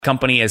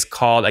Company is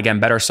called, again,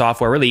 Better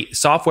Software, really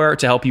software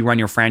to help you run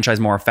your franchise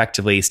more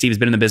effectively. Steve's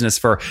been in the business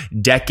for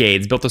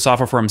decades, built the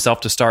software for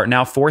himself to start.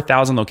 Now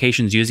 4,000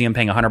 locations using him,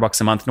 paying $100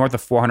 a month, north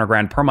of 400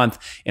 grand per month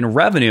in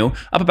revenue,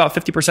 up about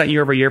 50%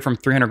 year over year from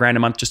 300 grand a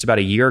month just about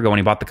a year ago when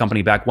he bought the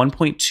company back,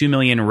 1.2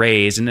 million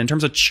raised. And in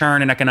terms of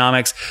churn and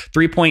economics,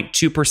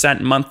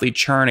 3.2% monthly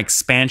churn,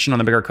 expansion on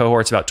the bigger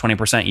cohorts, about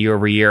 20% year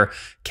over year.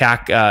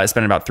 CAC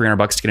spending about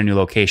 $300 to get a new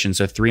location.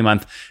 So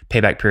 3-month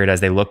payback period as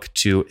they look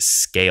to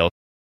scale.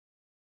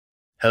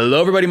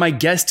 Hello, everybody. My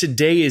guest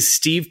today is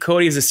Steve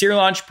Cody. He's a serial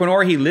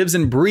entrepreneur. He lives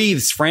and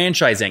breathes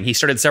franchising. He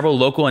started several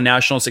local and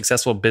national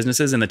successful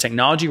businesses in the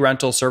technology,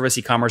 rental, service,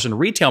 e-commerce, and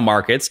retail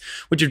markets,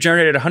 which have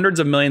generated hundreds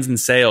of millions in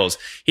sales.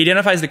 He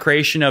identifies the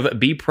creation of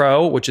B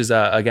Pro, which is,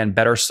 again,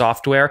 better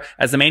software,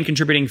 as the main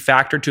contributing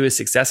factor to his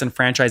success in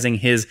franchising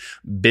his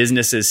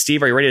businesses.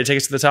 Steve, are you ready to take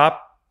us to the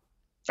top?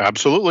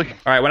 Absolutely. All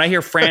right. When I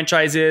hear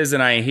franchises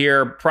and I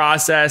hear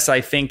process,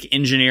 I think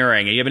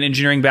engineering. You have an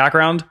engineering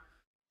background?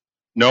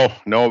 No.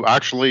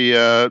 Actually,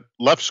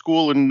 left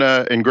school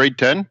in grade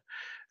 10.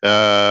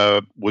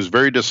 Was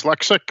very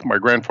dyslexic. My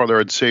grandfather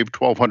had saved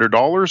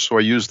 $1,200, so I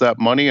used that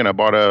money and I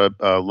bought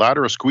a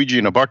ladder, a squeegee,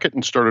 and a bucket,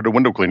 and started a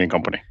window cleaning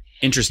company.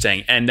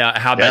 Interesting. And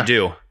how'd that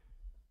do?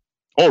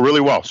 Oh,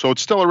 really well. So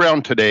it's still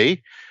around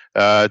today.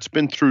 It's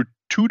been through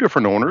 2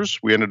 different owners.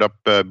 We ended up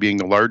being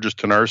the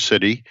largest in our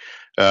city.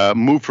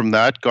 Moved from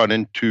that, got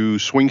into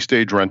swing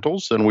stage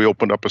rentals, and we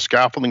opened up a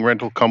scaffolding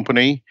rental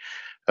company.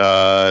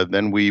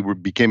 Then we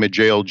became a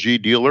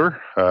JLG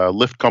dealer,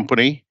 lift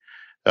company,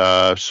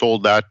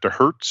 sold that to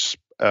Hertz.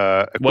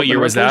 What year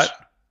was that?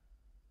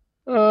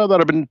 That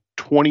had been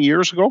 20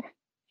 years ago.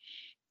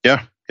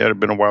 Yeah, it had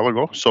been a while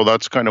ago. So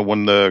that's kind of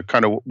when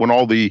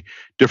all the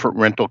different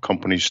rental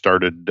companies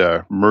started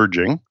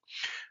merging.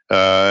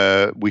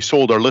 We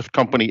sold our lift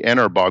company and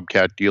our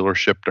Bobcat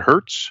dealership to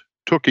Hertz.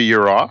 Took a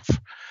year off.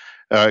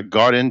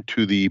 Got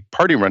into the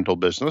party rental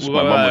business.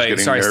 My mom was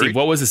getting married. Steve,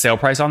 what was the sale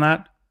price on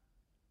that?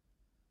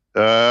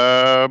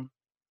 I'm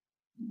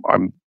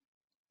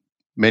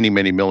many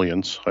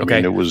millions. I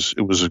mean, it was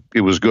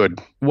good.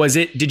 Was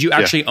it? Did you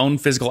actually own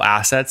physical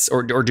assets,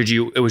 or did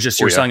you? It was just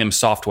you're selling them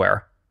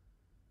software.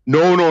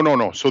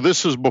 No. So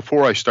this is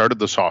before I started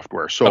the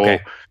software. So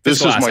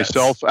this is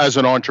myself as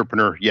an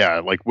entrepreneur.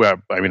 Yeah,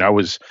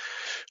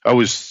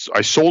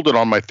 I sold it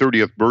on my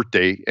 30th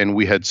birthday, and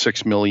we had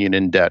 $6 million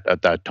in debt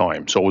at that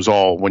time. So it was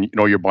all when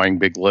you're buying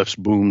big lifts,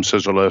 booms,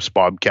 scissor lifts,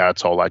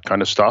 Bobcats, all that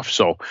kind of stuff.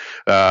 So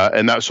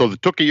so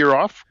it took a year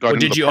off. What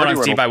did you own,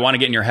 Steve? I want to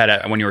get in your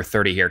head when you were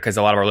 30 here, because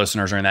a lot of our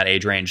listeners are in that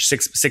age range.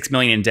 $6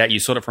 million in debt. You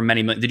sold it for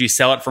many million. Did you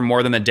sell it for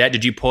more than the debt?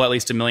 Did you pull at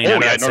least $1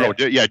 million?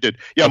 I did.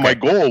 Yeah, my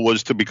goal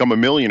was to become a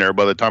millionaire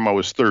by the time I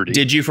was 30.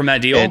 Did you from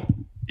that deal?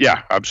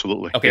 Yeah,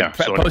 absolutely. Okay, yeah.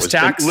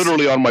 Post-tax?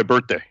 Literally on my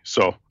birthday.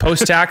 So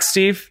post-tax,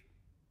 Steve?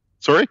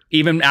 Sorry?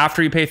 Even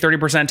after you pay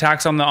 30%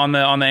 tax on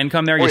the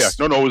income there? No,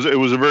 it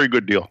was a very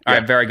good deal. All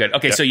right, very good.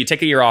 Okay, so you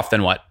take a year off,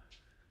 then what?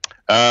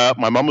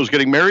 My mom was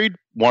getting married,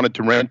 wanted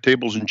to rent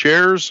tables and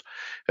chairs.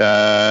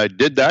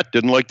 Did that,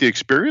 didn't like the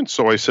experience,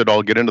 so I said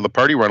I'll get into the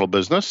party rental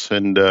business,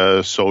 and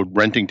so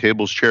renting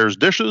tables, chairs,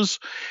 dishes,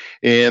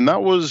 and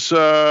that was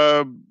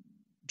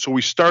so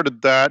we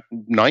started that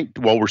night.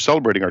 Well, we're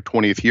celebrating our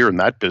 20th year in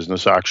that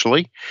business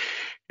actually,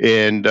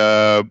 and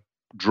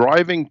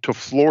driving to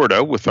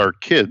Florida with our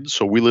kids.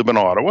 So we live in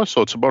Ottawa,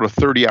 so it's about a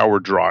 30-hour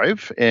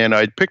drive. And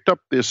I'd picked up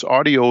this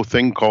audio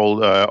thing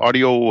called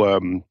audio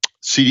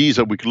CDs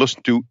that we could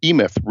listen to,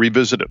 E-Myth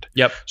Revisited.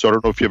 Yep. So I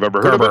don't know if you've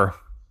ever heard of it.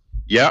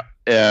 Yeah.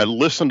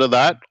 Listen to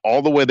that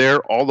all the way there,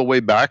 all the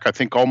way back. I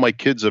think all my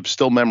kids have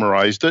still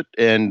memorized it.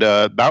 And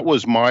that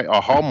was my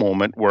aha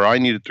moment where I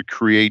needed to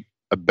create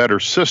a better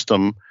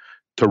system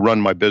to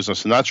run my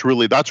business. And that's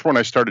when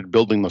I started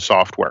building the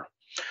software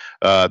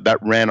that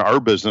ran our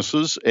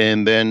businesses.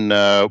 And then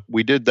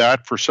we did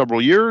that for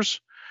several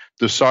years,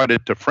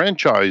 decided to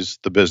franchise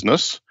the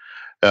business,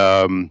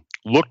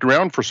 looked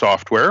around for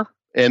software,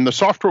 and the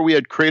software we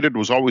had created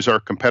was always our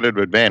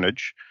competitive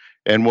advantage.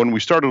 And when we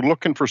started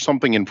looking for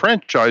something in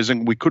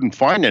franchising, we couldn't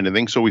find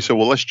anything. So we said,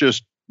 well, let's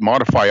just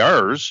modify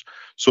ours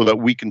so that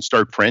we can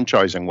start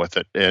franchising with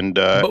it. And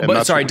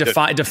sorry,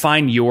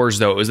 define yours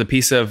though. It was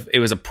it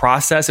was a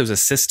process, it was a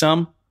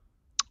system.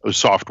 It was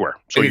software.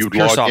 So you'd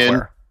log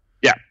in.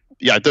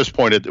 Yeah, at this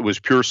point, it was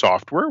pure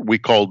software. We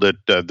called it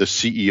the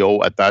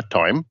CEO at that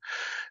time.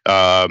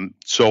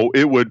 So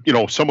it would,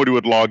 somebody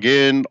would log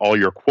in, all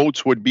your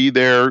quotes would be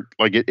there.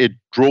 Like it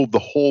drove the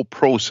whole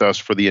process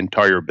for the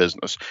entire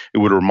business. It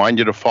would remind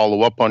you to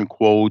follow up on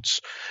quotes,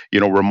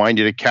 remind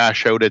you to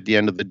cash out at the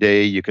end of the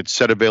day. You could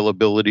set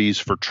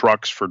availabilities for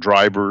trucks, for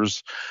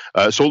drivers.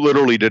 So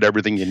literally did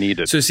everything you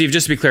needed. So Steve,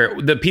 just to be clear,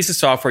 the piece of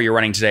software you're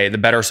running today, the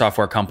Better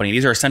Software Company,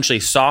 these are essentially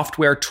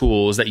software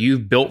tools that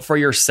you've built for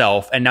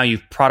yourself and now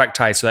you've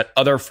productized so that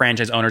other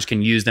franchise owners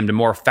can use them to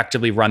more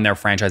effectively run their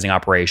franchising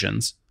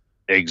operations.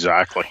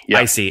 Exactly. Yeah.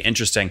 I see.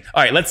 Interesting.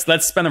 All right,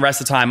 let's spend the rest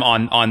of the time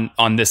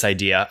on this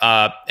idea,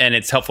 and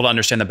it's helpful to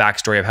understand the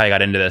backstory of how you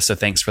got into this. So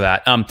thanks for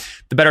that.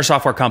 The Better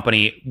Software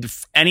Company.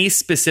 Any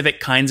specific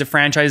kinds of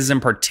franchises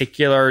in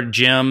particular,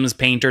 gyms,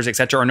 painters,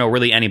 etc., or no,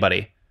 really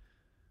anybody?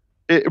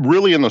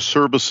 Really in the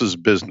services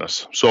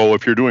business. So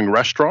if you're doing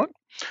restaurant,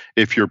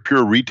 if you're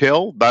pure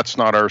retail, that's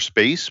not our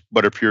space.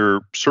 But if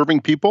you're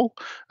serving people,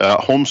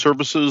 home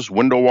services,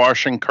 window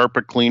washing,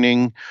 carpet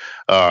cleaning,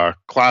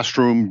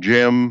 classroom,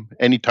 gym,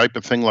 any type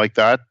of thing like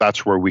that,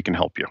 that's where we can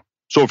help you.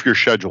 So if you're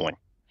scheduling.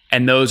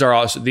 And those are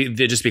also,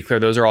 just to be clear,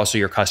 those are also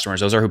your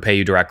customers. Those are who pay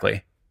you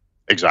directly.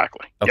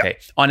 Exactly. Okay.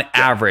 Yeah. On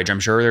average, I'm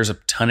sure there's a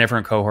ton of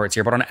different cohorts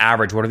here, but on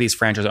average, what are these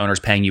franchise owners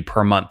paying you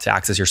per month to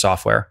access your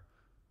software?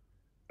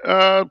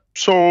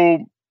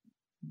 So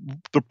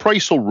the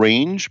price will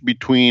range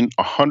between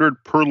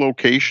 $100 per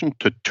location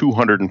to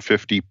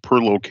 $250 per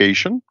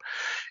location.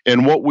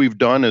 And what we've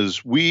done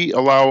is we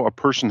allow a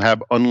person to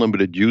have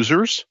unlimited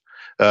users.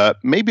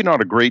 Maybe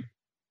not a great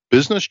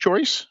business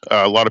choice.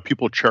 A lot of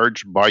people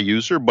charge by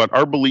user, but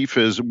our belief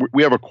is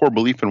we have a core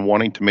belief in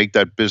wanting to make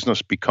that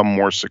business become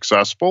more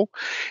successful.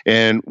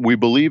 And we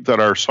believe that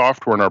our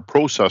software and our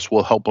process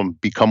will help them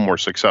become more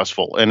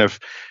successful. And if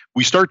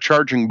we start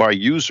charging by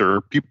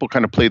user, people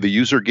kind of play the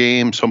user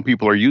game. Some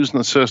people are using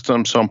the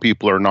system, some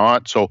people are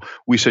not. So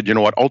we said, you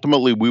know what?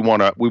 Ultimately, we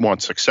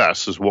want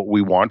success is what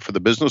we want for the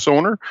business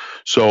owner.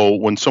 So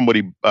when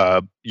somebody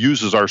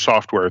uses our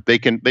software, they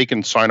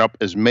can sign up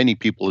as many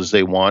people as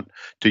they want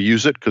to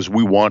use it because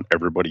we want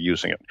everybody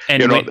using it.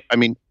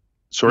 And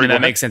sorry, that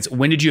makes sense.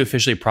 When did you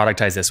officially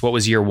productize this? What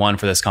was year one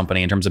for this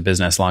company in terms of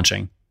business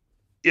launching?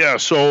 Yeah,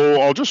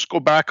 so I'll just go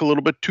back a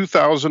little bit.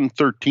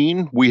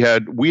 2013, we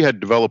had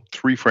developed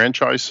 3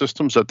 franchise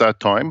systems at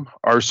that time.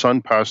 Our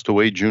son passed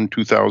away June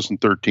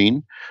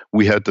 2013.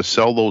 We had to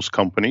sell those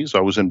companies. I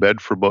was in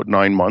bed for about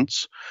 9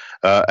 months.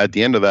 At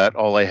the end of that,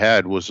 all I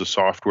had was the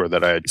software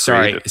that I had created.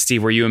 Sorry,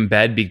 Steve, were you in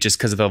bed just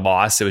because of the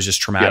loss? It was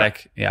just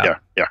traumatic? Yeah.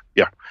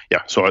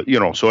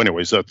 So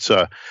anyways, that's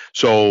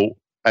so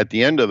at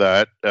the end of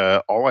that,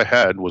 all I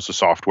had was the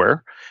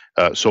software.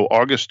 So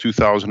August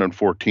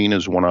 2014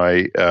 is when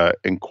I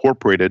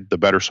incorporated the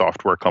Better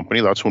Software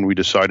Company. That's when we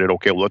decided,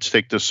 okay, well, let's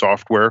take this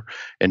software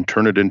and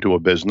turn it into a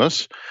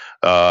business.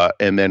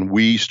 And then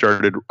we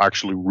started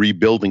actually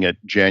rebuilding it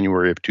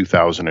January of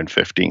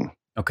 2015.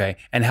 Okay.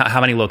 And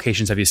how many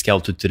locations have you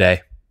scaled to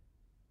today?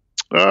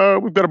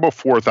 We've got about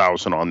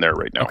 4,000 on there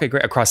right now. Okay,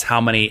 great. Across how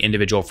many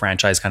individual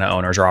franchise kind of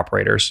owners or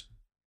operators?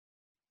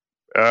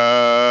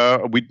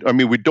 We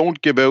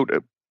don't give out.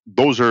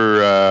 Those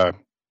are.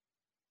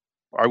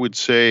 I would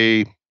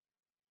say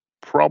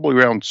probably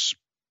around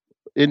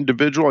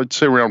individual, I'd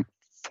say around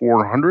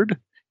 400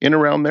 in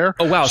around there.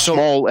 Oh, wow.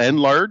 Small and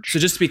large. So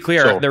just to be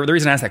clear, the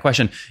reason I asked that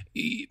question,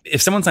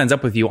 if someone signs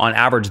up with you, on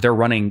average, they're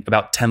running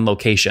about 10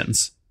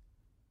 locations.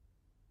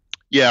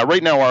 Yeah,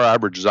 right now our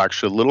average is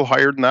actually a little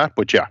higher than that,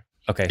 but yeah.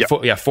 Okay.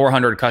 Yeah.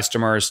 400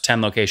 customers,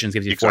 10 locations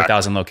gives you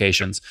 4,000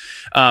 locations.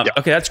 Okay,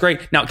 that's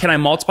great. Now, can I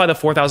multiply the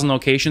 4,000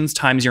 locations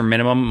times your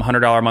minimum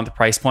 $100 a month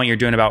price point? You're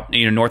doing about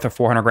north of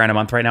 $400,000 a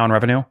month right now in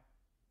revenue?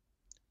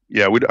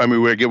 Yeah, we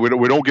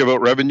don't give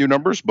out revenue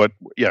numbers, but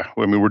yeah,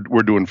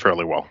 we're doing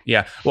fairly well.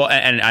 Yeah, well,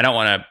 and I don't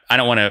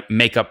want to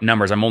make up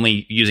numbers. I'm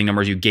only using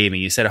numbers you gave me.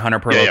 You said 100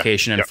 per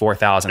location and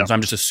 4,000, so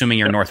I'm just assuming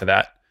you're north of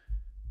that.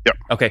 Yeah.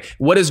 Okay.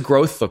 What does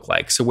growth look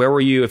like? So where were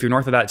you? If you're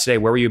north of that today,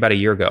 where were you about a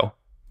year ago?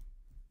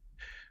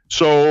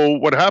 So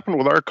what happened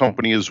with our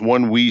company is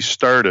when we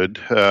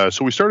started.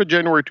 So we started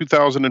January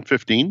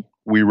 2015.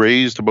 We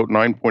raised about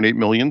 $9.8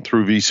 million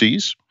through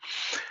VCs.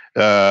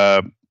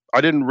 I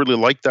didn't really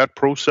like that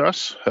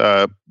process.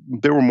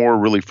 They were more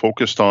really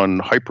focused on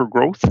hyper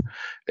growth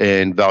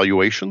and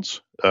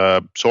valuations.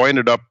 So I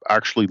ended up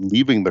actually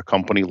leaving the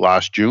company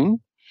last June.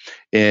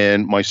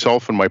 And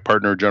myself and my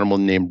partner, a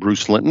gentleman named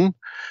Bruce Linton,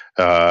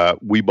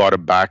 we bought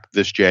it back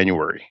this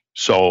January.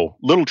 So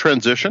little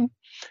transition.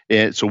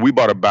 And so we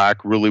bought it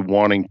back really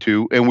wanting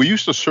to, and we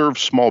used to serve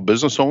small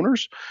business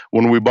owners.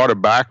 When we bought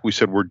it back, we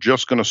said, we're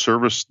just going to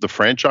service the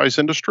franchise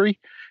industry.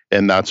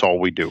 And that's all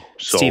we do.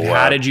 So, Steve,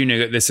 how did you know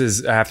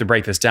I have to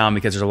break this down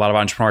because there's a lot of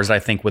entrepreneurs that I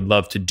think would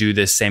love to do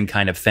this same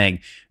kind of thing.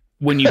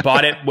 When you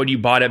bought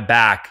it,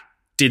 back,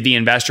 did the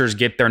investors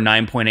get their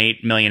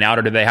 9.8 million out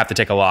or did they have to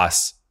take a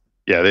loss?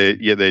 Yeah,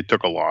 they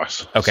took a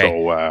loss. Okay.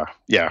 So,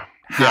 yeah.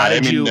 How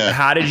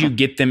did you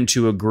get them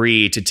to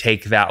agree to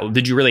take that?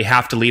 Did you really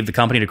have to leave the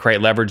company to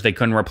create leverage? They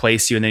couldn't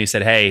replace you. And then you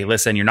said, hey,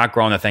 listen, you're not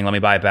growing the thing. Let me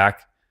buy it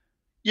back.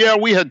 Yeah,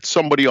 we had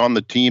somebody on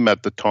the team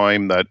at the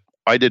time that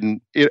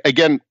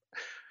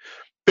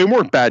they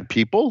weren't bad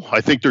people. I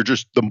think they're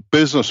just the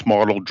business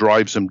model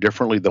drives them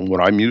differently than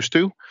what I'm used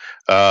to.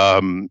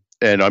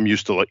 And I'm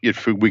used to,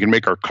 if we can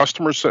make our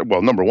customers,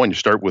 well, number one, you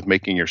start with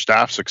making your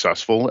staff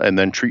successful and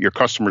then treat your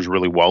customers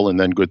really well, and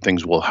then good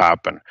things will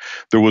happen.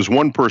 There was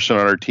one person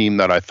on our team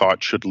that I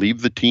thought should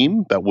leave the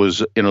team that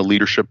was in a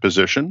leadership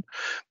position.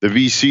 The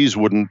VCs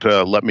wouldn't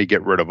let me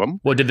get rid of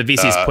him. Well, did the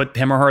VCs put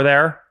him or her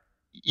there?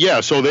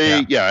 Yeah, so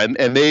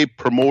and they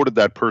promoted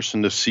that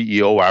person to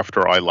CEO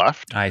after I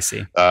left. I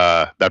see.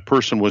 That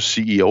person was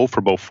CEO for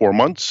about 4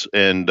 months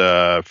and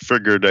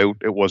figured out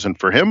it wasn't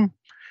for him.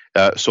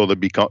 So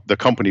the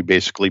company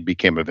basically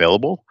became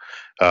available.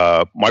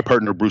 My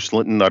partner, Bruce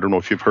Linton, I don't know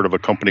if you've heard of a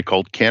company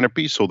called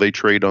Canopy. So they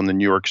trade on the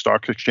New York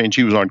Stock Exchange.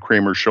 He was on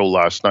Kramer's show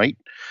last night,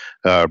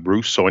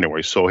 Bruce. So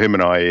anyway, so him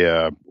and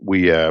I,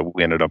 we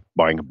ended up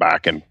buying it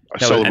back and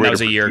celebrated. And that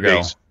was a year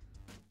ago.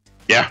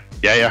 Yeah.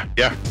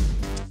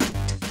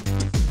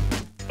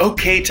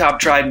 Okay, Top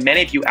Tribe,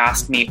 many of you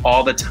ask me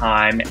all the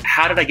time,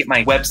 how did I get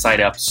my website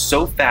up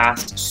so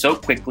fast, so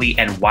quickly,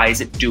 and why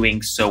is it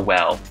doing so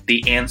well?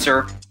 The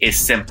answer is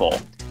simple.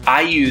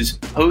 I use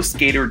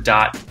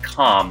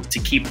HostGator.com to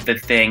keep the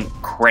thing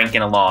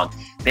cranking along.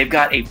 They've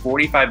got a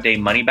 45-day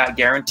money-back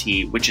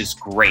guarantee, which is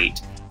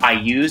great. I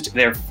used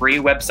their free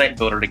website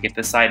builder to get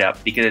the site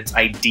up because it's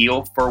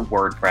ideal for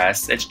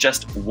WordPress. It's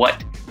just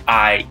what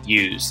I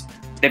use.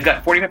 They've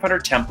got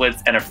 4,500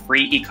 templates and a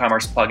free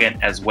e-commerce plugin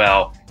as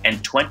well,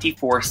 and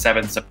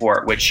 24/7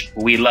 support, which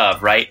we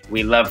love, right?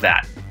 We love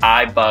that.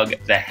 I bug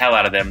the hell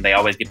out of them. They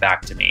always get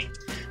back to me.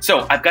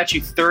 So I've got you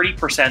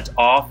 30%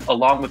 off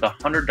along with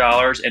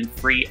 $100 in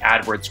free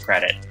AdWords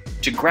credit.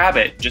 To grab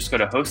it, just go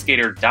to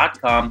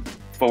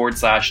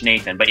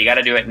HostGator.com/Nathan, but you got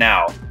to do it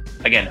now.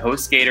 Again,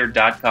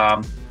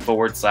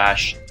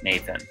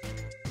 HostGator.com/Nathan.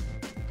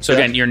 So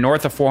again, you're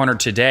north of 400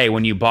 today.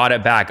 When you bought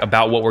it back,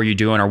 about what were you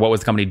doing, or what was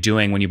the company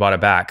doing when you bought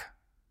it back?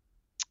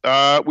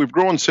 We've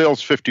grown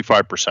sales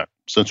 55%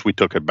 since we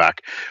took it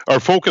back. Our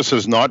focus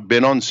has not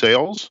been on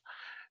sales.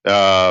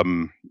 Our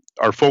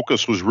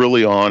focus was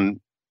really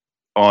on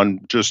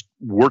just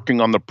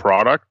working on the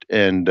product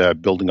and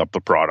building up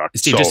the product.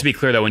 Steve, just to be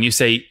clear though, when you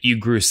say you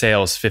grew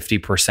sales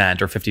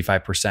 50% or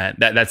 55%,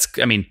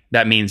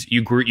 that means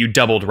you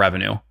doubled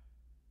revenue.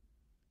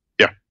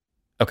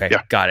 Okay,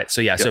 yeah. Got it.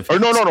 So So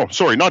no.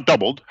 Sorry, not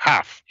doubled.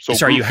 Half. So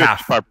sorry, you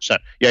 55%.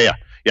 Yeah.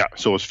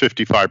 So it's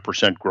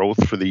 55%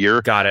 growth for the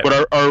year. Got it.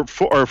 But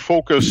our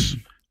focus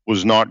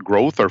was not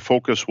growth. Our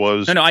focus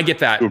was no. I get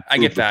that.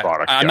 I'm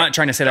not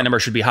trying to say that number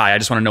should be high. I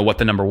just want to know what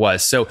the number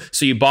was. So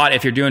you bought,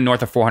 if you're doing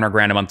north of 400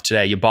 grand a month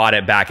today, you bought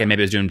it back and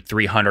maybe it was doing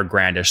 300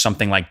 grandish,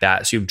 something like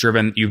that. So you've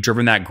driven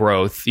that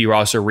growth. You're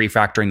also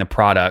refactoring the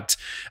product.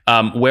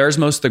 Where's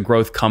most of the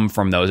growth come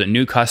from though? Is it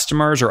new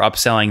customers or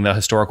upselling the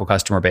historical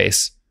customer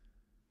base?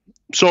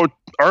 So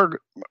our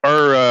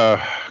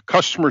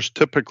customers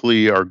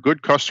typically, our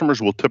good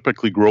customers will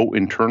typically grow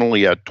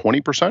internally at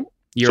 20%.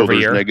 Year over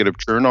year? Negative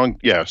churn on.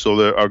 Yeah.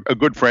 So a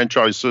good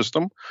franchise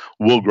system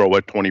will grow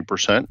at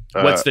 20%.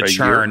 What's the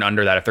churn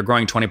under that? If they're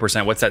growing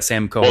 20%, what's that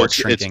same cohort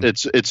shrinking?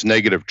 It's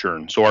negative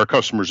churn. So our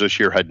customers this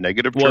year had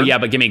negative churn. Well, yeah,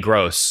 but give me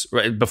gross.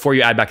 Before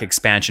you add back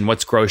expansion,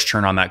 what's gross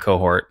churn on that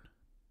cohort?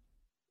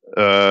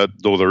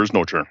 Though there is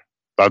no churn.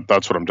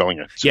 That's what I'm telling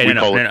you. So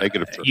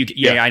negative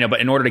churn. I know.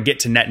 But in order to get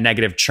to net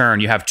negative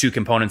churn, you have two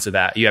components of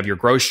that. You have your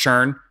gross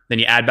churn, then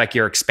you add back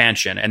your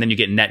expansion, and then you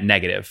get net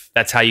negative.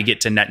 That's how you get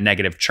to net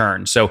negative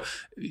churn. So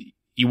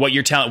what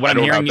I'm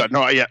hearing.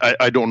 No,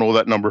 I don't know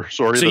that number.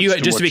 Sorry. So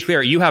just to be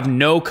clear, you have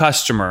no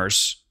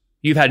customers.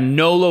 You've had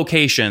no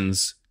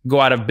locations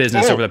go out of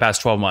business over the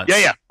past 12 months.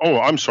 Yeah. Oh,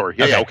 I'm sorry.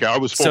 Okay. I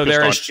was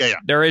focused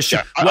there is.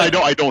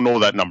 I don't know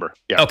that number.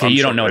 Yeah. Okay.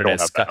 You don't know what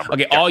it is.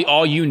 Okay. Yeah.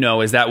 All you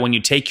know is that when you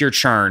take your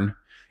churn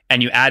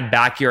and you add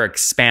back your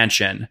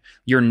expansion,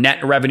 your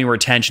net revenue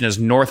retention is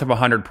north of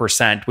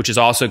 100%, which is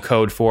also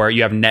code for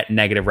you have net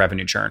negative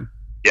revenue churn.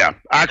 Yeah,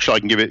 actually, I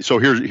can give it. So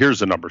here's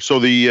the number. So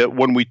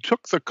when we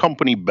took the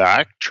company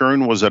back,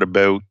 churn was at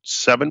about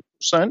 7%,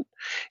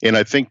 and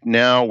I think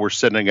now we're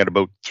sitting at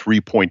about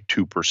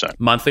 3.2%.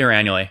 Monthly or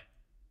annually?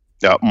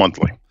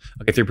 Monthly.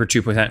 Okay,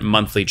 3.2%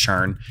 monthly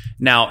churn.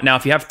 Now,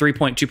 if you have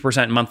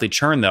 3.2% monthly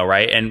churn, though,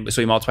 right, and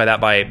so you multiply that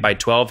by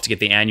 12 to get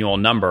the annual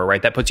number,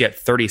 right? That puts you at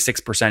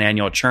 36%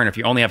 annual churn. If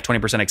you only have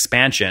 20%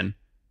 expansion,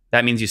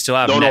 that means you still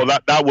have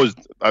that was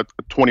a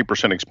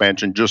 20%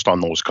 expansion just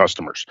on those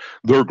customers.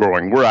 They're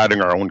growing. We're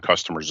adding our own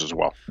customers as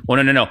well.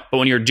 Well, no. But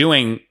when you're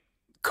doing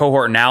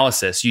cohort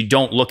analysis, you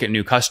don't look at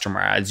new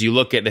customer adds. You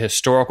look at the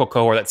historical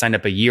cohort that signed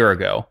up a year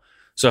ago.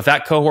 So if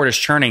that cohort is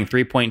churning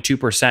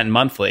 3.2%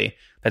 monthly,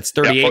 that's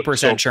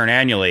 38% churn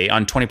annually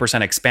on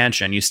 20%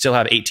 expansion. You still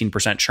have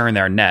 18% churn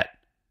there net.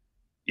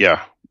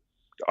 Yeah,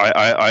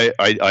 I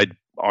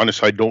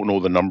honestly, I don't know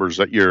the numbers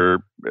that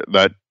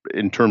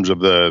in terms of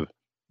the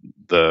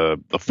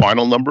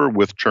final number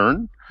with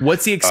churn.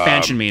 What's the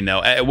expansion mean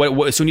though? So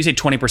when you say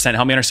 20%,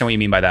 help me understand what you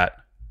mean by that.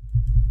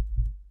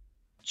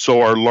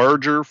 So our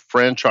larger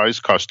franchise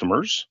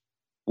customers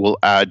will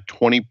add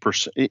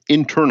 20%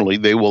 internally.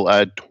 They will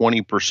add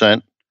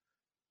 20%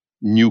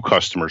 new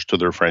customers to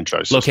their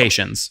franchise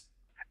locations. System.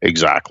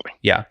 Exactly.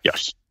 Yeah.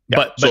 Yes.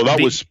 Yeah.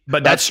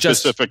 But that's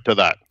specific to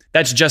that.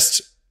 That's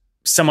just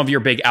some of your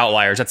big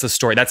outliers. That's the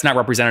story. That's not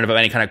representative of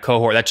any kind of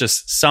cohort. That's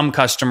just some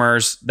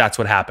customers. That's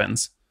what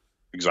happens.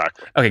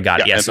 Exactly. Okay.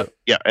 Got it. Yes.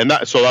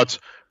 That's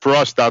for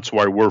us. That's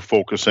why we're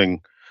focusing.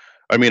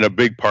 I mean, a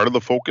big part of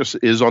the focus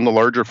is on the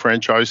larger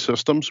franchise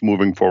systems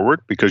moving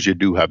forward because you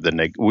do have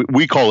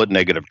we call it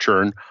negative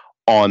churn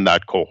on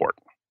that cohort,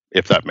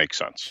 if that makes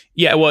sense.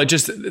 Yeah, well,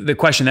 just the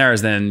question there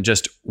is then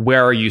just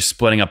where are you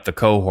splitting up the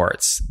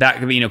cohorts? That,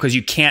 because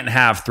you can't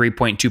have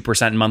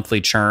 3.2%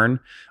 monthly churn,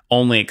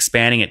 only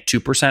expanding at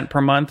 2%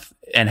 per month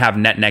and have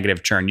net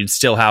negative churn. You'd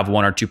still have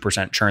 1 or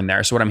 2% churn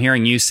there. So what I'm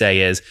hearing you say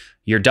is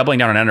you're doubling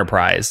down on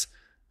enterprise.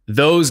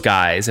 Those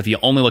guys, if you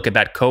only look at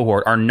that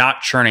cohort, are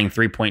not churning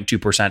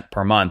 3.2%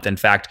 per month. In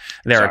fact,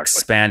 they're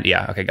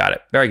Yeah. Okay. Got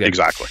it. Very good.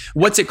 Exactly.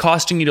 What's it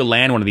costing you to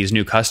land one of these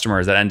new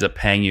customers that ends up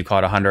paying you,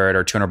 call it $100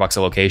 or $200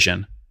 a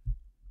location?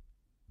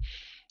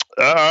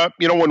 I'll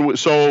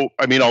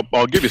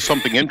give you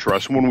something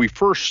interesting. When we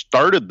first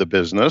started the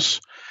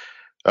business,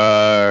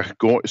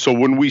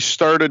 when we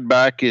started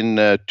back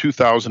in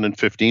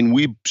 2015,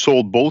 we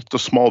sold both to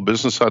small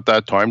business at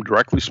that time,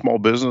 directly small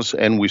business,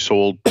 and we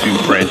sold to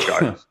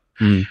franchise.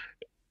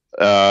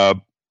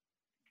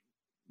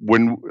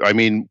 When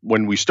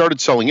we started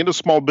selling into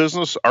small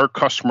business, our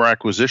customer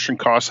acquisition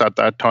cost at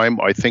that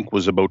time, I think,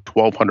 was about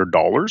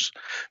 $1,200.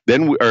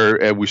 Then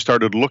we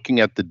started looking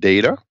at the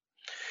data.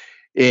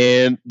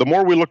 And the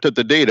more we looked at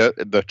the data,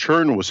 the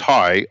churn was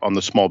high on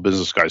the small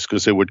business guys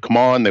because they would come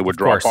on, they would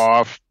drop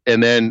off.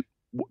 And then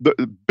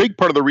the big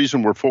part of the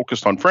reason we're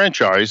focused on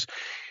franchise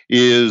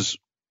is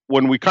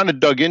when we kind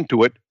of dug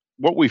into it,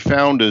 what we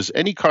found is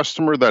any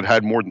customer that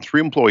had more than 3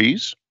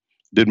 employees,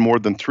 did more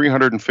than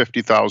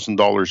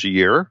 $350,000 a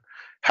year,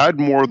 had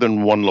more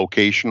than 1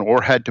 location,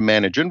 or had to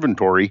manage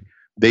inventory,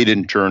 they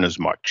didn't churn as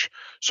much.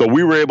 So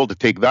we were able to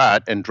take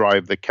that and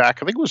drive the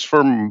CAC. I think it was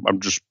from,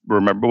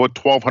 about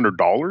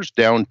 $1,200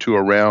 down to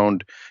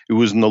around, it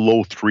was in the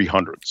low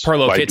 300s. Per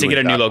location to get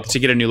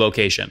a new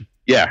location.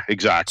 Yeah,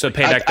 exactly. So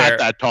payback at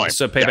that time.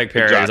 So payback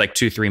period is like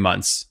 2-3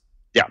 months.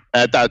 Yeah,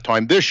 at that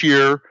time. This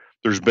year,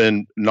 there's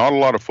been not a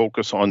lot of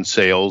focus on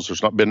sales.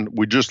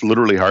 We just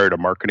literally hired a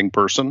marketing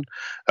person.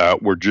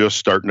 We're just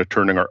starting to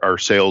turning our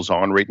sales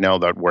on right now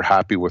that we're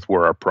happy with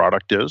where our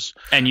product is.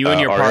 And you and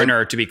your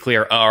partner, to be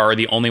clear, are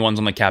the only ones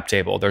on the cap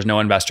table. There's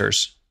no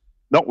investors.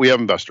 No, we have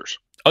investors.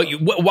 Oh,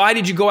 why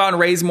did you go out and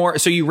raise more?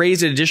 So you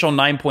raised an additional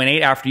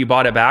 9.8 after you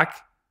bought it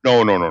back?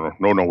 No.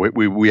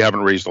 We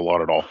haven't raised a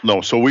lot at all.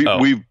 No. So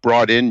we've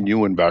brought in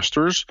new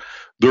investors.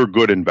 They're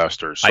good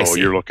investors. So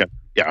you're looking,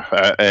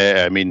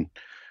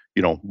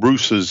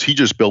 Bruce he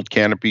just built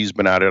Canopy. He's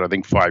been at it, I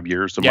think, 5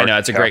 years.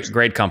 It's a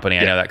great company.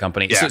 I know that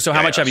company. Yeah, so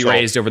how much have you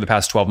raised over the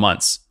past 12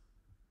 months?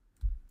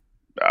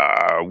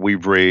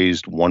 We've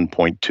raised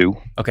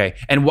 1.2. Okay.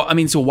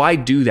 And so why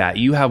do that?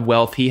 You have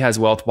wealth. He has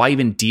wealth. Why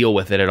even deal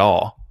with it at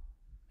all?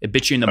 It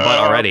bit you in the butt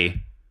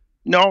already.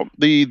 No,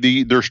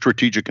 they're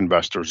strategic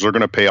investors. They're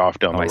going to pay off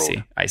down the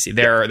road. I see.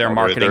 They're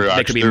marketing.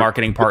 They could be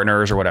marketing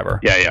partners or whatever.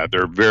 Yeah.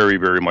 They're very,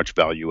 very much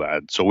value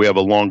add. So we have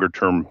a longer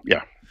term.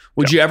 Yeah.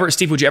 Would you ever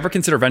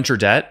consider venture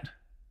debt?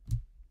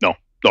 No,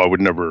 I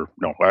would never.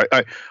 No,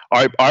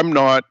 I'm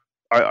not.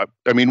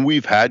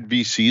 We've had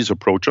VCs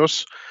approach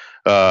us.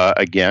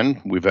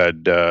 Again, we've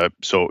had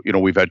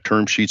we've had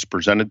term sheets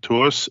presented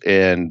to us,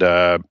 and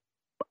they're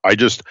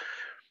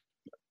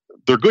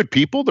good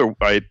people.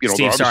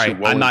 Steve, sorry,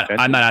 I'm not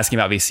asking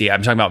about VC.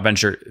 I'm talking about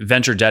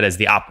venture debt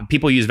as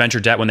people use venture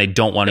debt when they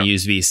don't want to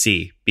use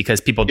VC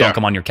because people don't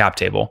come on your cap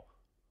table.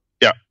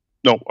 Yeah,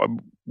 no,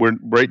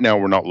 right now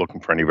we're not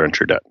looking for any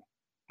venture debt,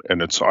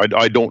 and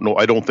I don't know.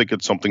 I don't think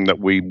it's something that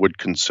we would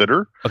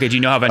consider. Okay, do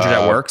you know how venture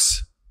debt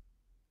works?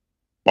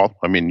 Well,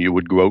 you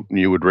would go out and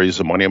you would raise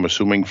the money. I'm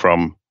assuming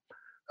from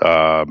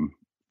who?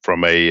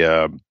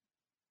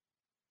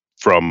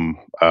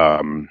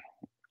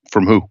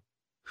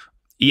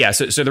 Yeah.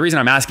 So the reason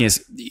I'm asking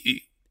is,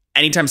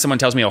 anytime someone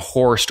tells me a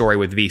horror story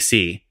with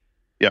VC,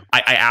 I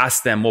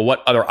ask them, well,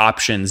 what other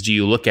options do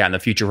you look at in the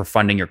future for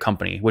funding your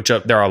company? Which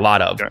there are a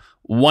lot of. Okay.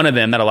 One of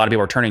them that a lot of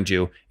people are turning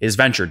to is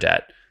venture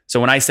debt. So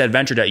when I said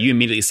venture debt, you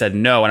immediately said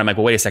no, and I'm like,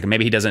 well, wait a second,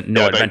 maybe he doesn't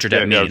know what venture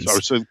debt means.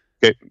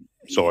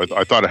 So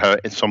I thought it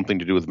had something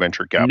to do with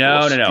venture capital.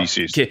 No.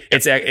 VCs.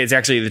 It's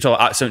actually the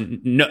total. So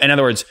no, in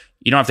other words,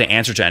 you don't have to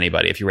answer to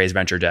anybody if you raise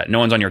venture debt. No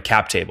one's on your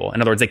cap table. In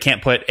other words, they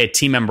can't put a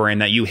team member in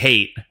that you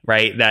hate,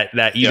 right?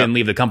 That you didn't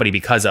leave the company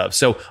because of.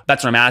 So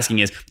that's what I'm asking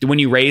is, when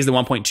you raise the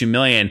 1.2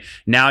 million,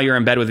 now you're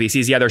in bed with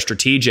VCs. Yeah, they're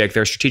strategic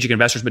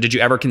investors, but did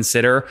you ever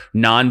consider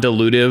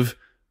non-dilutive,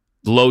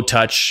 low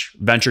touch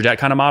venture debt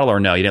kind of model, or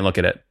no? You didn't look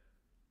at it.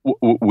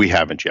 We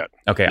haven't yet.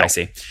 Okay, no. I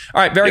see.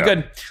 All right, very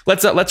good.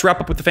 Let's wrap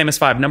up with the famous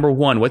 5. Number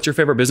 1, what's your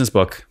favorite business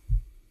book?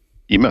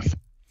 E-Myth.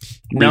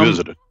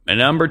 Revisited.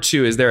 Number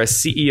 2, is there a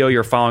CEO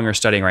you're following or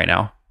studying right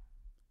now?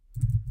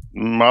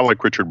 I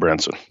like Richard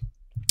Branson.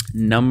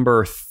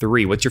 Number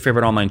 3, what's your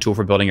favorite online tool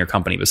for building your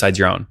company besides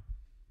your own?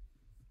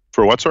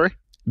 For what, sorry?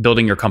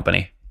 Building your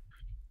company.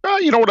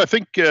 You know what? I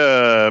think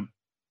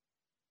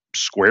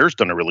Square's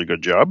done a really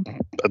good job.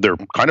 They're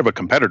kind of a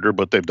competitor,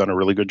 but they've done a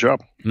really good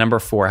job. Number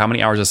 4, how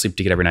many hours of sleep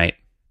do you get every night?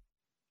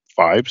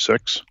 5,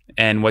 6.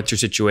 And what's your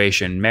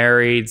situation?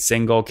 Married,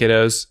 single,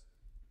 kiddos?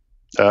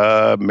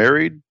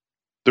 Married,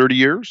 30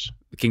 years.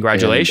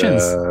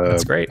 Congratulations. And,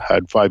 That's great.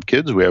 Had 5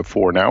 kids. We have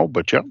 4 now,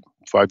 but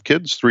 5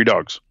 kids, 3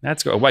 dogs.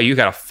 That's good. Wow, you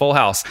got a full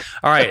house.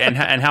 All right. And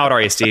how old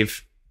are you,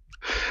 Steve?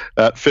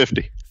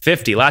 50.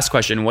 50. Last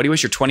question. What do you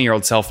wish your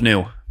 20-year-old self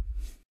knew?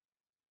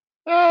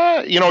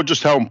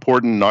 Just how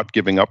important not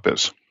giving up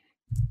is.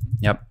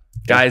 Yep.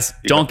 Guys,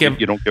 you don't give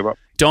up.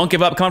 Don't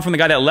give up. Coming from the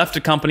guy that left a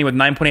company with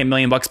 $9.8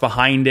 million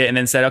behind it and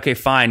then said, okay,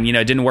 fine,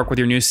 it didn't work with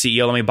your new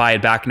CEO. Let me buy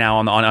it back now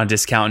on a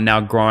discount, and now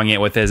growing it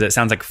with it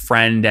sounds like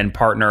friend and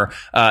partner.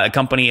 A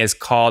company is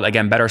called,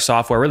 again, Better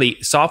Software, really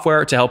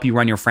software to help you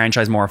run your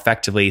franchise more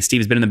effectively.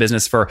 Steve's been in the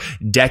business for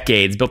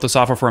decades, built the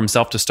software for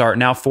himself to start.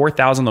 Now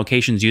 4,000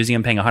 locations using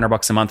him, paying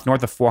 $100 a month,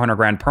 north of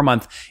 $400,000 per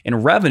month in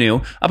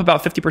revenue, up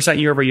about 50%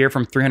 year over year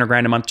from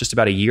 $300,000 a month just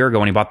about a year ago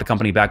when he bought the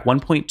company back.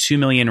 1.2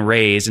 million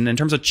raised. And in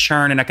terms of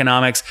churn and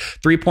economics,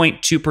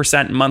 3.2%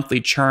 monthly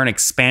churn,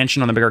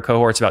 expansion on the bigger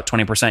cohorts, about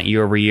 20%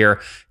 year over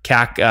year.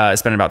 CAC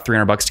spending about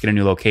 $300 to get a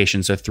new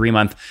location. So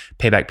 3-month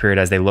payback period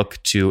as they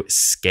look to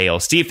scale.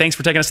 Steve, thanks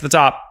for taking us to the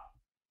top.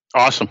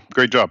 Awesome.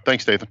 Great job.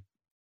 Thanks, Nathan.